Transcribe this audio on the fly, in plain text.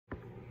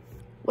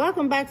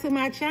Welcome back to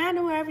my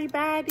channel,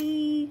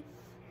 everybody.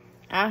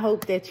 I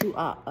hope that you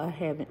are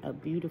having a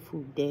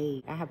beautiful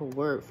day. I have a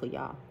word for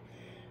y'all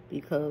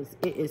because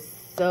it is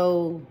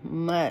so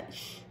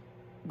much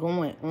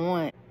going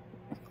on.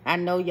 I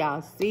know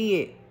y'all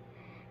see it.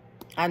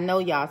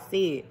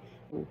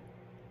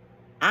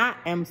 I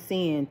am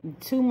seeing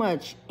too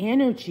much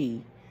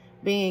energy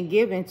being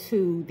given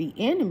to the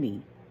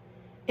enemy.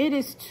 It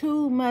is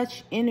too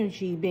much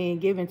energy being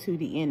given to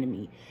the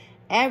enemy.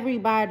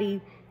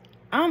 Everybody,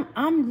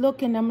 I'm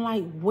looking, I'm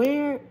like,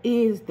 where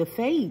is the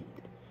faith?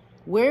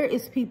 Where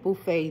is people's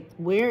faith?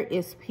 Where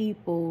is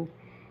people,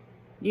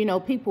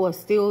 people are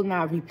still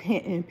not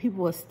repenting.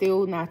 People are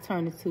still not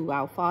turning to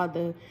our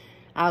Father,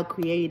 our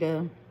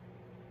Creator.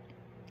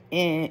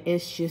 And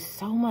it's just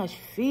so much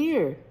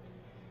fear.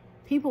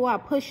 People are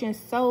pushing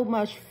so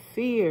much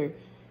fear.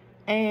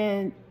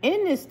 And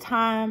in this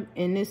time,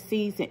 in this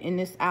season, in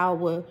this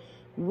hour,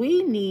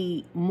 we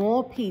need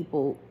more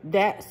people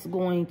that's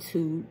going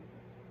to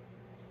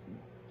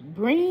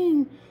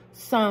bring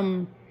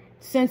some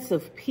sense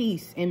of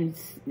peace in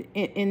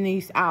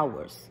these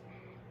hours.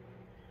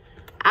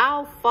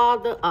 Our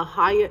Father are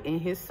higher in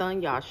his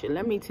Son Yahshua.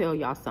 Let me tell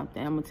y'all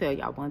something. I'm going to tell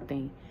y'all one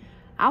thing.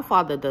 Our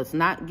Father does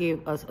not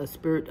give us a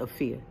spirit of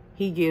fear.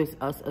 He gives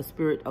us a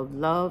spirit of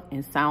love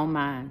and sound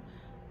mind.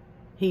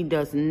 He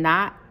does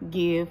not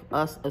give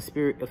us a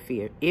spirit of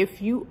fear.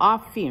 If you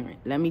are fearing,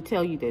 let me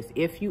tell you this.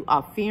 If you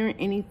are fearing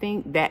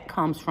anything, that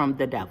comes from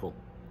the devil.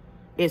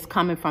 It's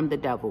coming from the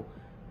devil.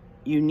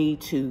 You need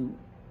to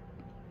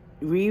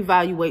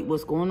reevaluate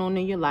what's going on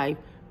in your life.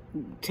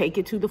 Take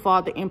it to the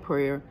Father in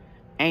prayer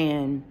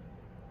and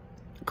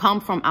come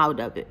from out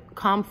of it.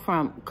 Come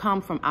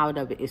from out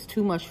of it. It's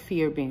too much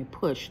fear being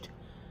pushed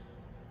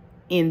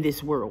in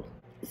this world.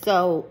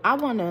 So I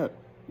want to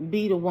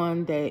be the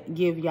one that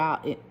give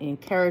y'all an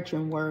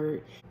encouraging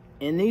word.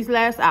 In these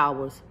last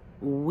hours,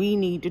 we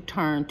need to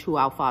turn to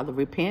our Father,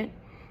 repent,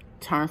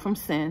 turn from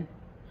sin,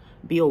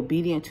 be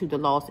obedient to the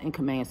laws and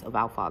commands of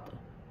our Father,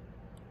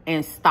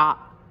 and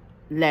stop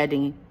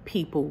letting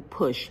people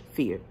push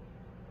fear.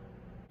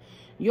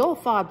 Your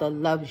Father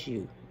loves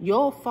you.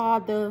 Your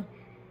Father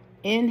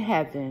in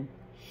heaven,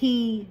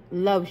 he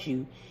loves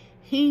you.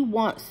 He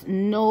wants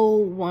no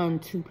one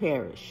to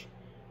perish.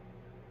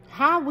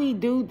 How we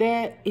do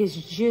that is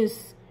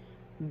just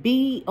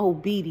be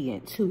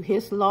obedient to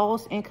his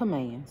laws and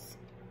commands.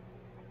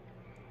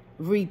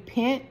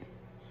 Repent.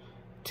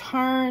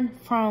 Turn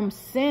from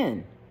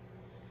sin.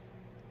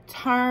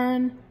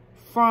 Turn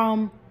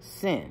from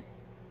sin.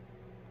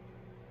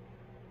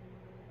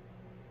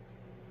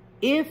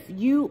 If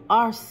you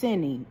are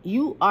sinning,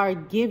 you are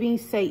giving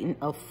Satan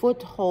a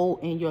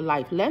foothold in your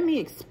life. Let me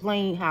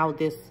explain how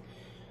this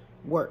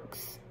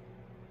works.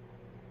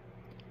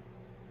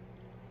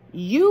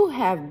 You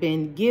have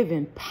been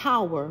given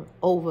power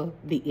over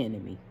the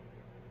enemy.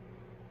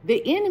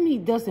 The enemy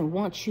doesn't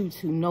want you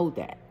to know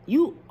that.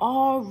 You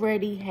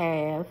already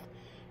have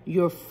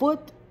your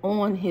foot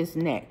on his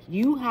neck.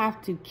 You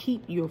have to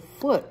keep your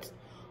foot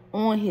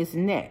on his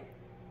neck.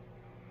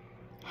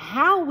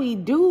 How we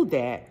do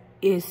that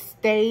is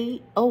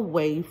stay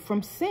away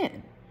from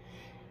sin.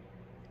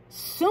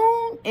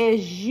 Soon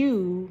as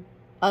you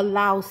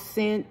allow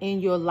sin in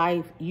your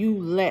life, you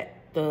let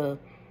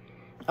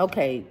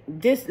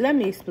let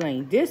me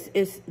explain. This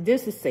is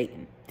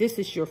Satan. This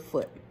is your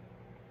foot.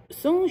 As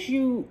soon as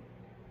he's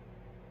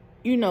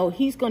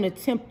going to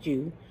tempt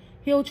you.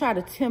 He'll try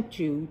to tempt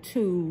you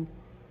to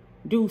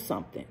do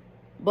something.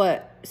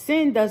 But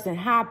sin doesn't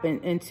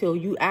happen until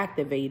you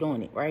activate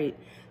on it, right?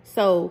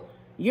 So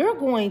you're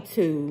going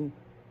to,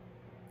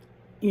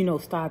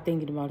 start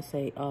thinking about it,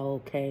 say, oh,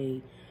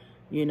 okay,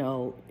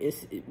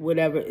 it's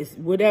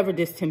whatever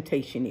this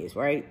temptation is,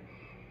 right?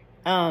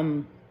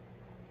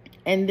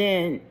 And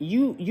then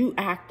you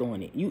act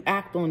on it. You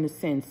act on the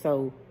sin.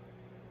 So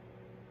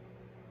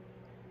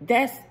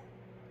that's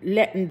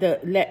letting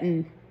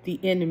the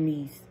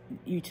enemies,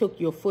 you took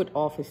your foot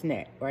off his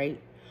neck,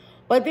 right?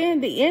 But then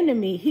the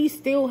enemy, he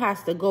still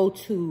has to go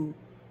to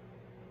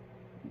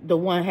the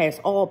one has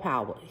all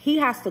power. He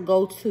has to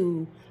go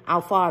to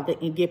our Father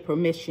and get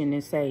permission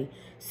and say,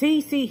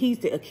 see, he's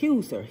the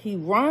accuser. He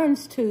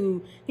runs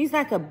to, he's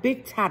like a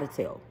big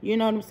tattletale. You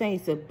know what I'm saying?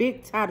 He's a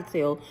big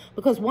tattletale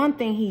because one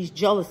thing, he's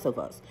jealous of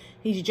us.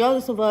 He's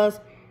jealous of us.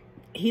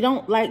 He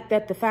don't like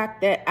that the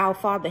fact that our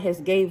Father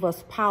has gave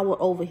us power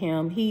over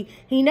him. He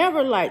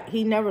never liked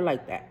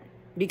that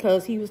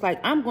because he was like,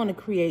 I'm going to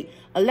create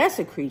a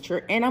lesser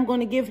creature and I'm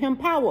going to give him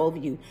power over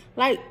you,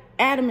 like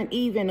Adam and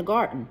Eve in the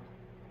garden.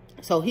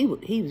 So he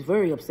was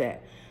very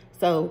upset.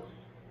 So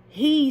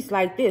he's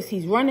like this.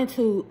 He's running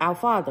to our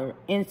Father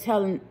and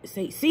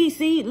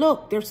see,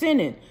 look, they're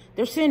sinning.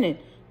 They're sinning.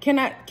 Can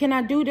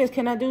I do this?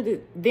 Can I do this?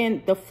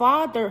 Then the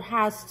Father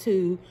has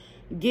to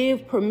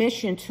give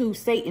permission to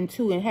Satan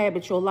to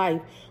inhabit your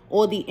life,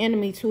 or the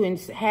enemy to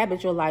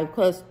inhabit your life,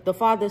 because the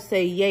Father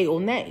say yay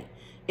or nay.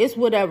 It's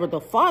whatever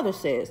the Father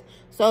says.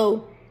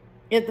 So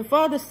if the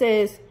Father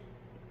says,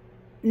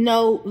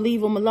 no,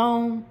 leave him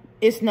alone,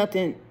 it's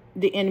nothing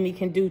the enemy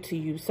can do to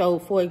you. So,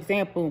 for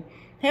example,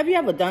 have you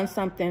ever done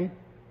something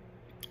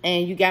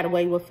and you got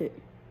away with it?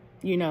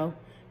 You know,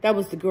 that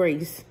was the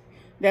grace.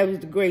 That was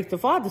the grace. The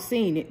Father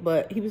seen it,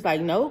 but he was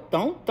like, no,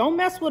 don't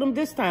mess with him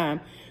this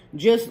time.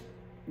 Just,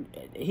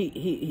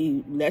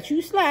 he let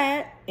you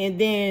slide, and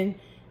then,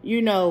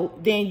 you know,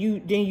 then you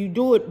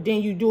do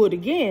it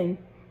again,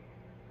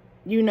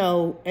 you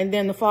know, and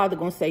then the Father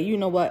gonna say, you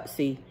know what,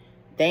 see,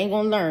 they ain't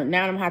gonna learn.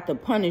 Now I'm gonna have to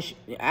punish.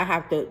 I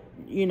have to,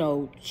 you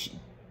know,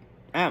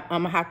 I'm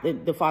gonna have to,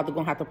 the Father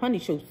gonna have to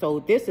punish you. So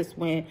this is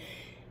when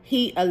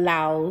he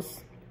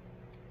allows,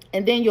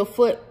 and then your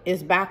foot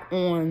is back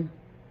on,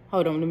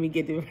 hold on, let me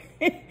get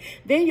it.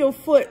 Then your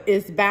foot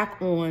is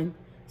back on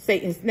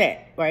Satan's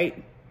neck,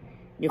 right?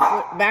 Your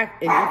foot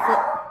back, and your foot,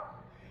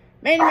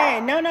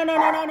 man,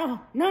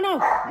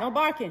 no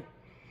barking.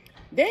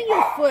 Then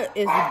your foot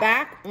is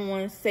back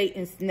on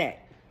Satan's neck.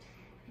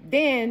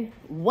 Then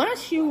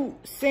once you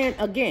sin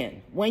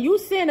again, when you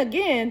sin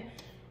again,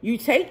 you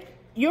take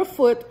your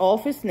foot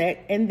off his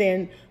neck, and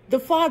then the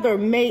Father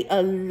may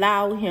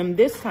allow him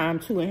this time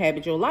to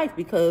inhabit your life,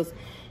 because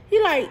he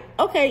like,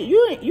 okay,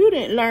 you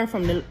didn't learn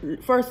from the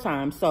first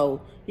time, so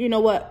you know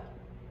what?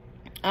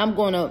 I'm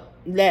gonna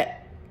let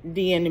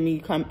the enemy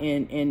come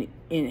in and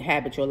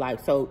inhabit your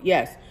life. So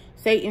yes,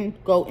 Satan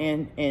go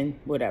in and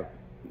whatever,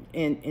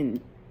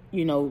 and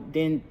you know,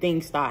 then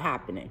things start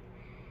happening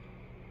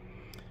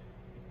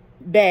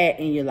bad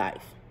in your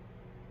life.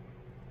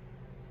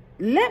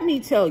 Let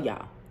me tell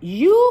y'all,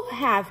 you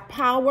have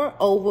power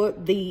over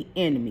the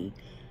enemy.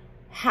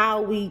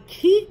 How we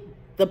keep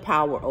the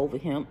power over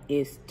him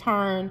is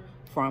turn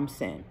from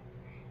sin.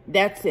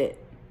 That's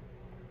it.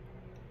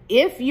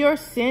 If you're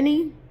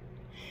sinning,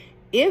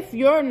 if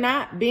you're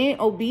not being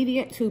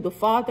obedient to the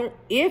Father,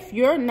 if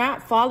you're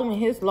not following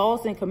his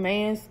laws and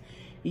commands,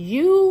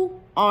 you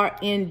are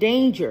in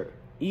danger.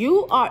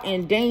 You are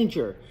in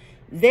danger.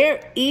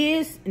 There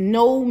is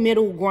no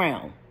middle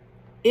ground.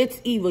 It's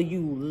either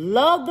you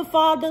love the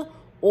Father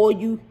or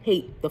you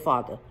hate the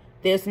Father.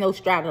 There's no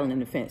straddling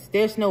the fence.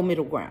 There's no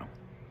middle ground.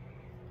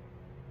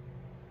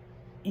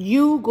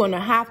 You're going to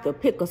have to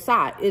pick a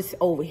side. It's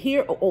over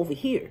here or over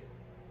here.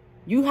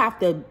 You have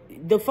to,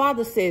 the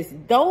Father says,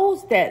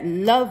 those that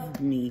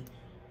love me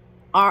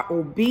are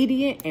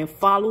obedient and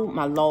follow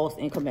my laws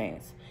and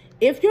commands.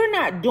 If you're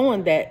not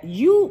doing that,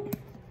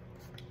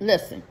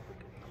 listen,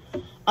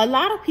 a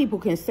lot of people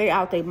can say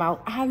out their mouth,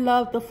 I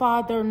love the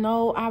Father.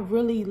 No, I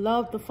really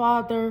love the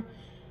Father.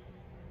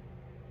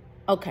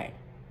 Okay.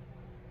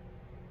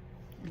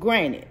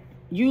 Granted,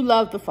 you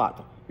love the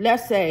Father.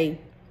 Let's say,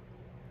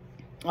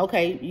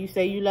 okay, you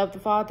say you love the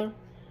Father.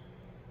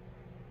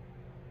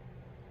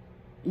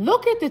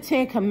 Look at the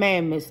 10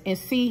 commandments and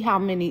see how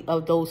many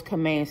of those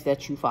commands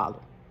that you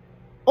follow.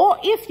 Or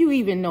if you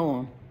even know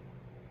them.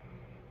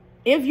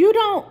 If you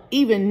don't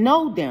even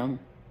know them,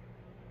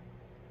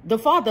 the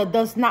Father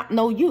does not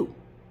know you.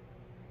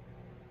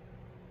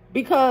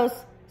 Because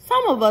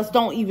some of us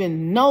don't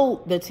even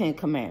know the 10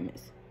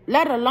 commandments,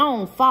 let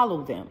alone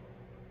follow them.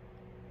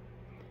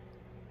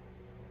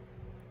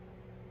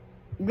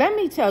 Let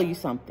me tell you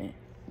something.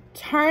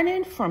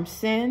 Turning from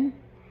sin,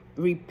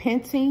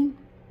 repenting,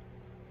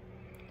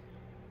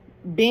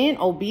 being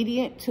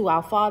obedient to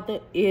our Father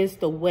is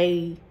the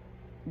way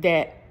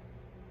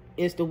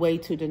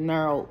to the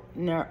narrow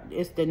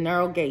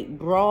gate.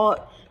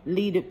 Broad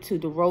leadeth to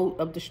the road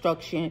of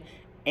destruction,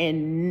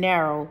 and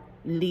narrow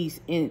leads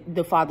in.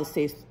 The Father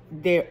says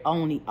there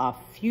only are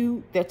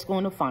few that's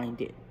going to find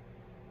it.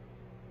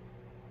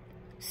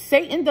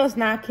 Satan does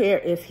not care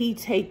if he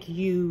take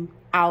you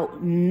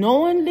out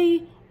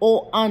knowingly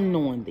or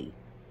unknowingly,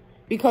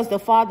 because the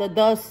Father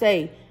does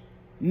say,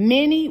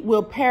 many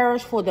will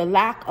perish for the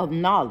lack of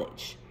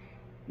knowledge.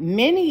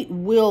 Many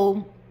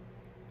will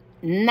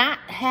not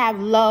have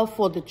love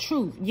for the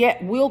truth,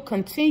 yet will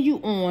continue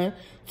on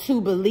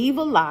to believe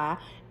a lie,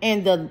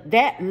 and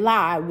that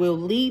lie will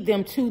lead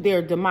them to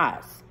their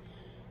demise.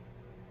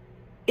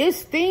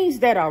 It's things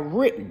that are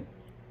written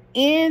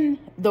in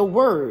the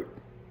word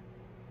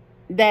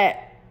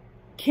that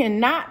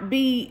cannot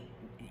be,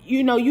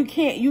 you know, you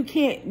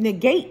can't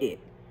negate it.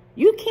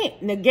 You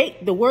can't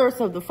negate the words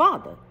of the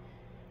Father.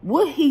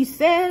 What he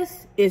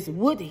says is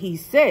what he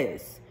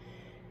says.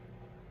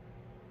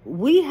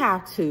 We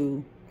have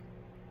to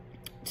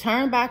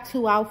turn back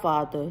to our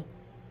Father,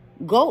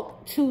 go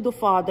to the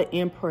Father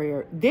in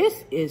prayer.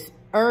 This is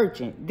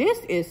urgent. This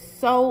is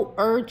so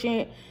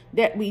urgent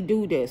that we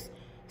do this.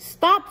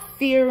 Stop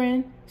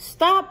fearing.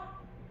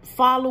 Stop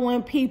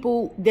following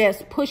people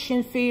that's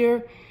pushing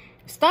fear.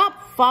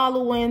 Stop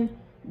following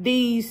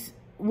these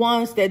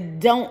ones that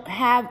don't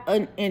have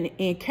an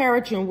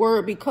encouraging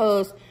word,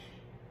 because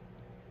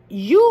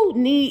you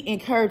need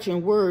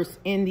encouraging words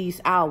in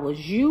these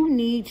hours. You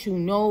need to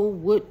know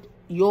what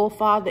your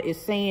Father is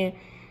saying,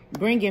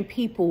 bringing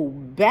people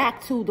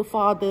back to the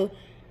Father,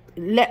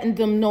 letting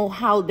them know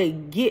how they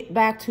get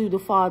back to the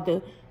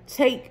Father.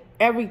 Take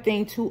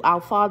everything to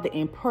our Father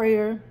in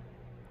prayer.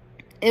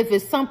 If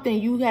it's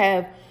something you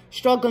have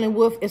struggling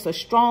with, it's a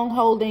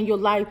stronghold in your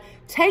life,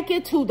 take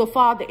it to the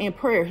Father in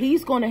prayer.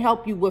 He's going to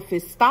help you with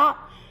it.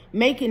 Stop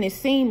making it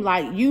seem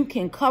like you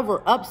can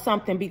cover up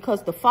something,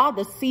 because the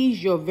Father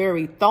sees your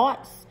very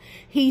thoughts.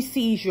 He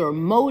sees your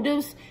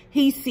motives.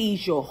 He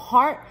sees your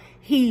heart.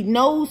 He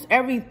knows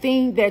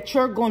everything that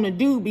you're going to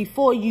do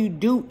before you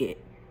do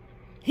it.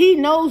 He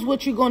knows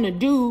what you're going to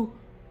do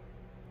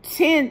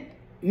 10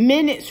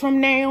 minutes from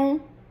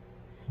now.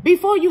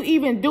 Before you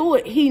even do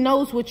it, he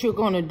knows what you're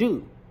going to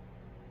do.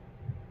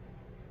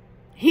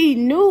 He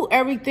knew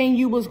everything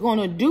you was going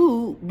to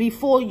do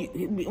before you,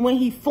 when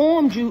he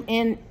formed you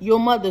in your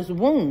mother's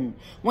womb.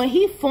 When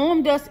he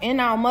formed us in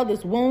our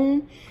mother's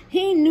womb,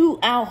 he knew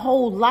our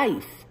whole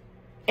life.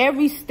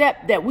 Every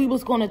step that we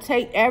was going to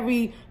take,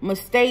 every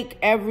mistake,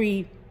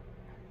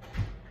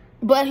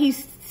 but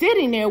he's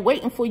sitting there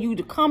waiting for you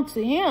to come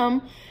to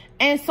him,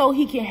 and so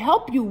he can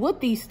help you with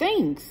these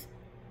things.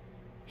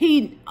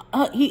 He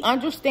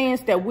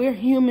understands that we're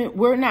human,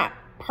 we're not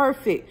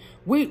perfect.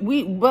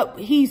 But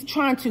he's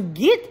trying to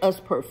get us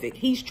perfect.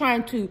 He's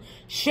trying to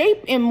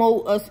shape and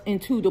mold us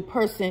into the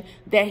person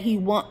that he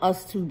wants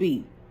us to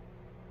be.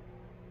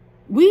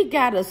 We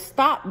got to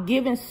stop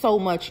giving so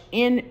much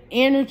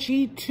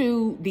energy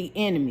to the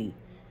enemy.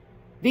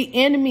 The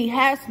enemy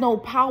has no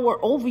power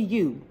over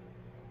you.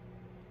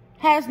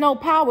 Has no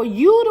power.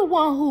 You the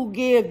one who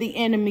give the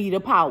enemy the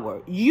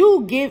power.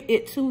 You give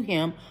it to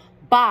him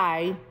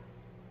by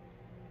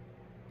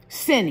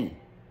sinning.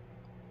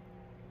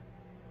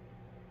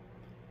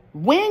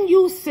 When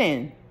you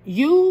sin,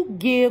 you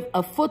give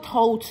a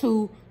foothold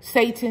to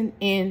Satan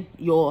in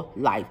your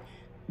life.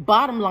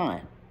 Bottom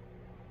line.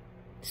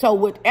 So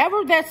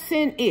whatever that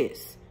sin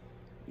is,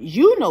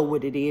 you know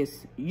what it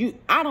is.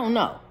 I don't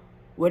know.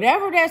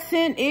 Whatever that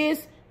sin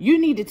is, you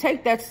need to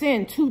take that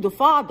sin to the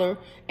Father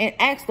and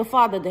ask the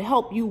Father to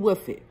help you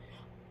with it.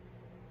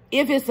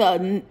 If it's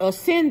a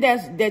sin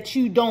that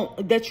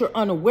you're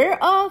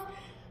unaware of,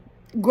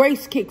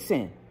 grace kicks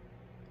in.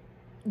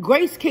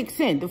 Grace kicks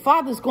in. The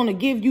Father's going to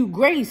give you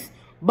grace.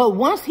 But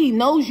once he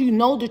knows you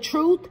know the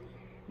truth,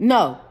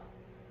 no.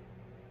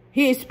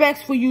 He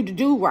expects for you to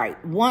do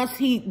right once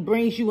he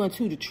brings you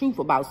into the truth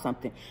about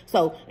something.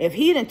 So if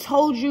he done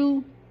told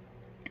you,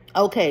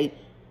 okay,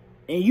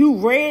 and you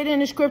read in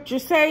the scripture,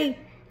 say,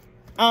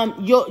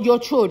 your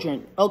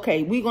children,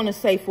 okay, we're going to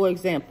say, for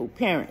example,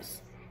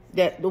 parents,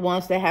 that the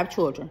ones that have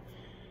children,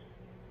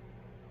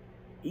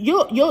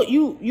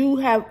 you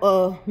have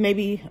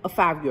maybe a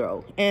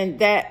 5-year-old, and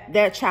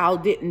that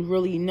child didn't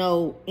really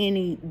know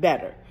any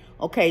better.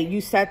 Okay, you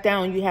sat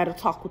down, you had to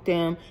talk with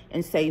them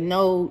and say,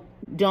 no,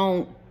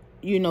 don't,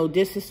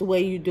 this is the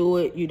way you do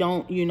it. You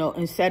don't,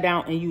 and sat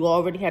down, and you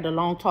already had a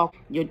long talk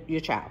with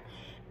your child.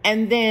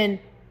 And then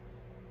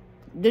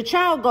the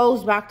child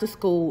goes back to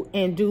school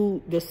and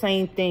do the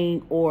same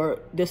thing, or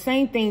the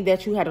same thing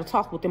that you had to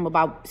talk with them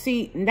about.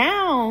 See,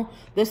 now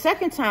the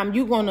second time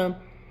you're going to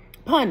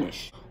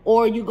punish,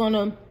 or you're going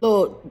to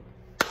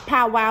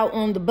powwow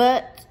on the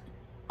butt.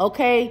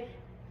 Okay.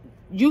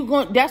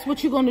 That's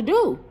what you're going to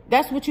do.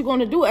 That's what you're going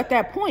to do at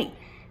that point.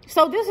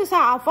 So this is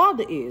how our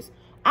Father is.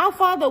 Our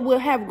Father will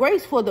have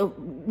grace for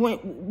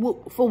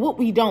what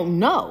we don't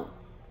know.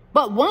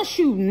 But once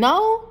you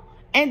know,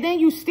 and then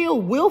you still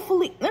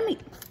willful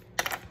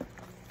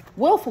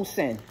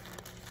sin.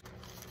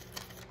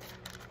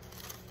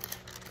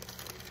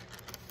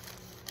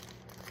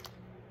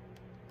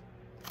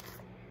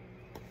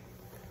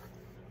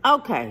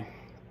 Okay.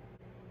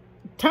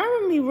 Turn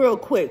with me real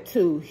quick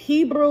to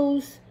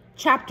Hebrews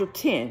chapter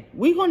 10.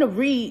 We're going to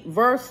read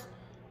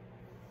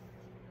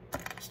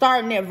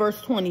starting at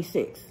verse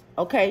 26.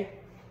 Okay.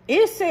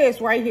 It says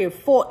right here,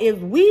 for if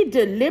we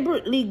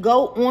deliberately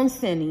go on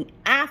sinning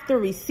after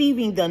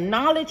receiving the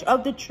knowledge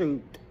of the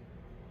truth,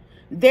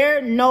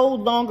 there no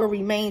longer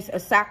remains a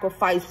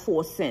sacrifice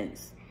for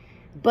sins,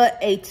 but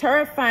a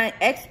terrifying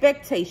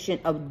expectation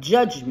of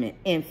judgment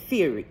and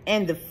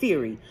the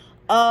fury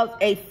of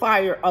a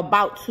fire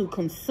about to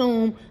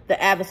consume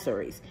the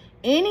adversaries.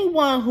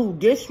 Anyone who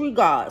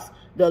disregards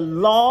the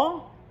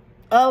law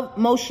of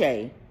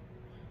Moshe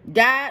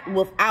died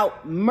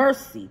without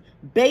mercy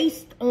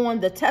based on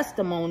the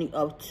testimony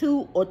of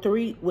 2 or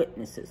 3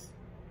 witnesses.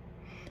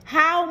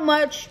 How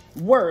much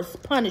worse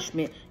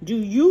punishment do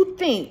you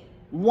think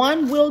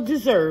one will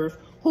deserve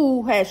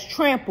who has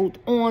trampled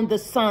on the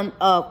son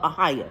of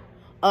Ahiah,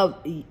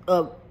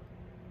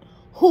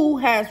 who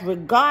has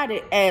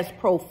regarded as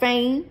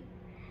profane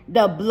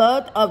the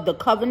blood of the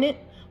covenant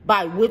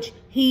by which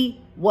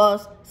he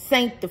was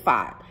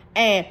sanctified,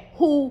 and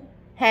who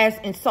has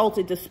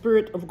insulted the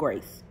Spirit of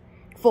grace?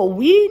 For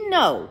we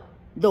know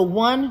the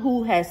one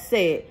who has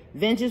said,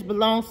 vengeance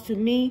belongs to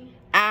me,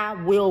 I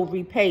will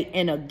repay.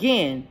 And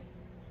again,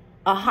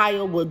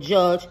 Ahiah will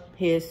judge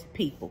his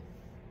people.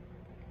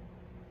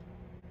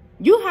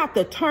 You have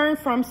to turn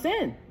from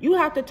sin. You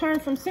have to turn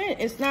from sin.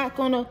 It's not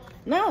going to,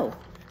 no.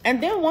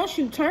 And then once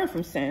you turn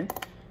from sin,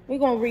 we're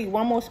going to read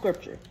one more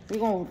scripture. We're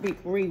going to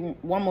read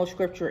one more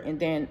scripture, and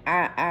then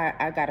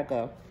I got to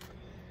go,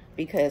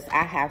 because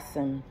I have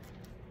some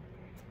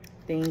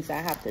things I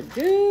have to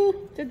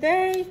do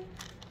today.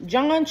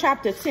 John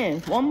chapter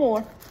 10. One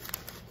more.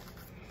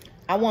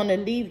 I want to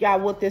leave y'all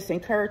with this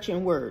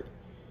encouraging word.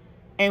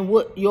 And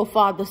what your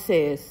Father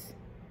says.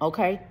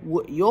 Okay?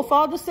 What your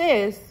Father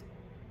says.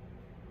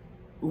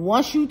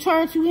 Once you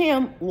turn to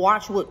him,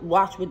 watch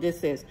what this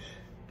says.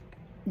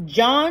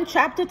 John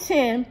chapter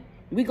 10.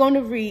 We're going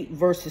to read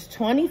verses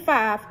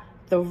 25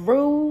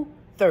 through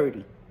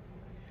 30.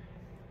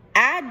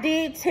 I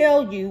did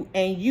tell you,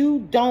 and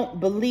you don't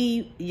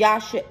believe.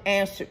 Yasha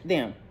answered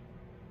them.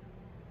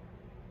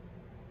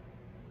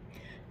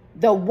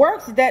 The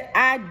works that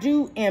I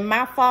do in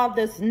my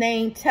Father's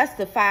name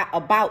testify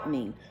about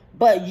me,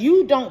 but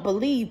you don't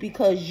believe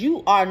because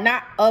you are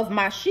not of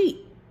my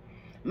sheep.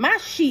 My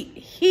sheep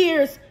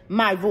hears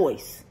my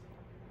voice.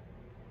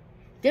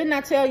 Didn't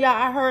I tell y'all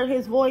I heard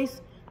his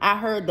voice? I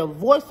heard the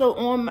voice of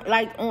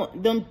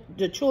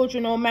the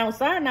children on Mount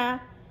Sinai.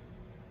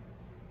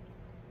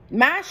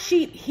 My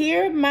sheep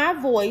hear my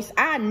voice.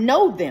 I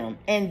know them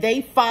and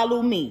they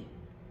follow me.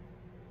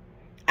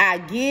 I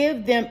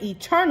give them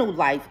eternal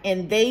life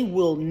and they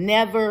will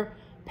never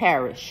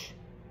perish.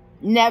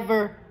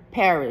 Never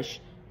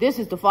perish. This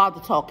is the Father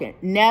talking.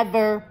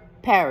 Never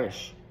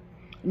perish.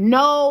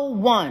 No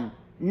one.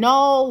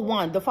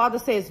 The Father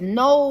says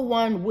no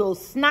one will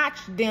snatch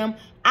them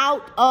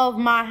out of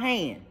my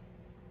hand.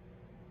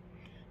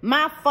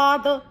 My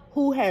Father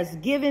who has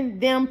given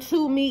them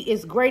to me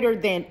is greater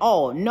than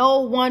all.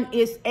 No one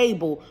is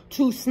able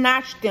to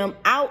snatch them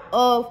out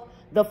of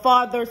the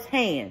Father's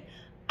hand.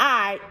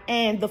 I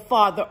and the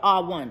Father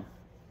are one.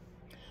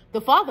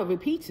 The Father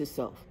repeats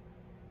himself.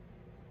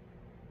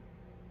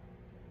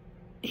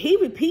 He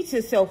repeats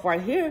himself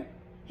right here.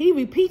 He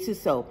repeats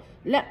himself.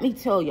 Let me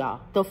tell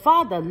y'all, the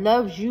Father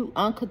loves you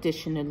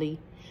unconditionally,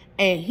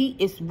 and he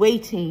is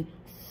waiting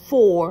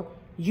for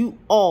you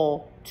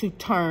all to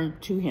turn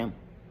to him.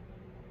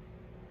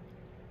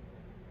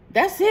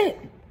 That's it.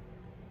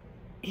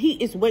 He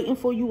is waiting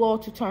for you all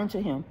to turn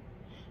to him.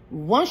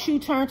 Once you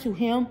turn to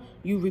him,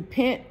 you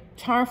repent,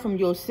 turn from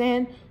your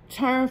sin,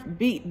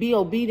 be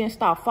obedient,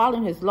 start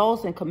following his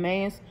laws and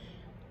commands.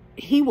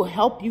 He will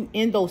help you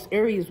in those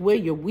areas where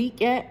you're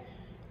weak at.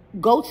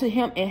 Go to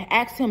him and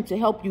ask him to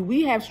help you.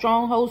 We have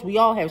strongholds. We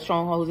all have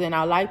strongholds in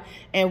our life,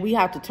 and we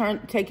have to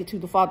take it to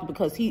the Father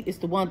because he is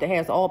the one that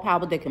has all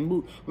power, that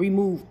can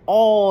remove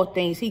all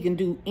things. He can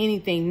do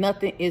anything.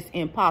 Nothing is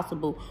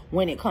impossible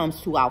when it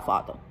comes to our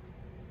Father.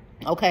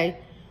 Okay,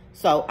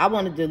 so I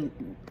wanted to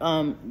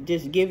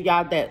just give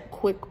y'all that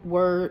quick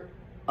word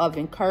of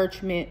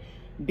encouragement.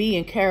 Be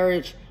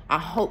encouraged. I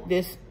hope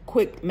this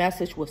quick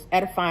message was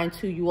edifying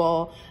to you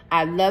all.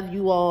 I love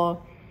you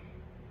all.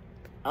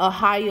 A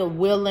higher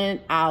willing,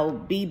 I'll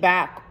be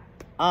back,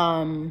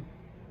 with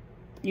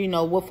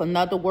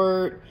another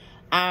word.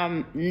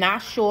 I'm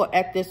not sure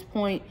at this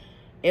point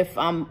if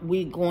I'm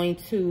going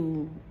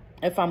to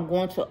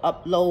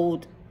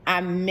upload. I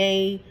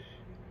may,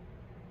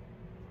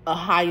 a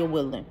higher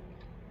willing,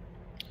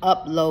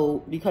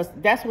 upload, because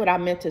that's what I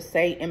meant to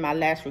say in my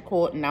last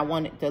record, and I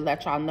wanted to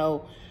let y'all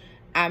know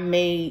I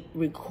may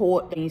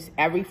record things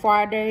every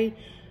Friday,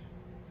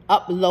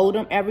 upload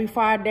them every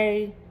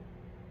Friday,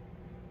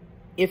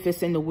 if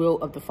it's in the will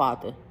of the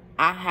Father.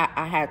 I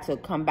had to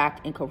come back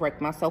and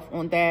correct myself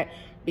on that,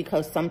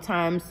 because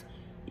sometimes,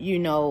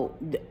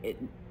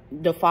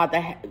 the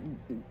Father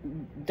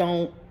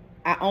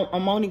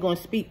I'm only going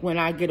to speak when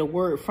I get a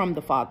word from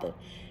the Father,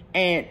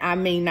 and I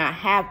may not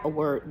have a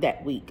word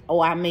that week,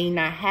 or I may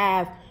not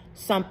have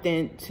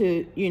something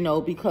to,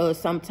 because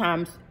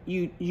sometimes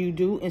you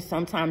do and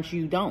sometimes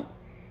you don't.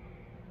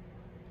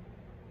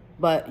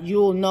 But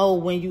you'll know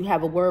when you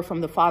have a word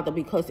from the Father,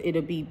 because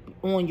it'll be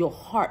on your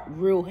heart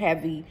real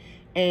heavy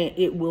and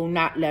it will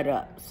not let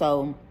up.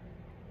 So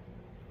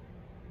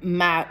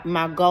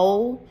my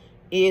goal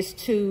is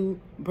to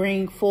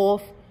bring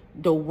forth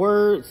the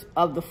words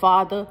of the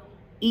Father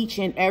each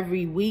and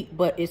every week,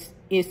 but it's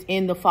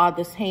in the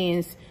Father's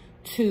hands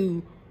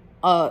to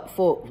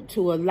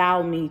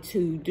allow me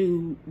to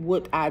do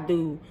what I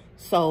do.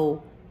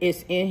 So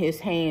it's in his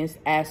hands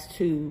as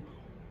to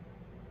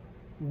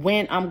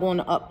when I'm going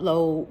to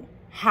upload,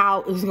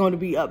 how it's going to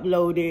be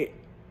uploaded.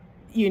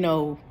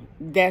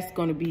 That's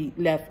going to be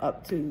left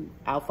up to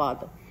our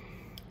Father,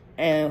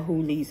 and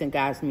who leads and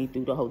guides me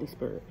through the Holy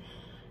Spirit.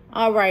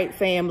 All right,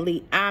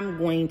 family, I'm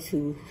going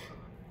to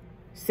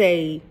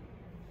say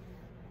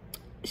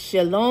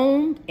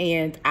shalom,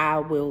 and I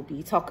will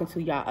be talking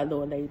to y'all a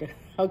little later.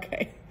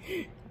 Okay,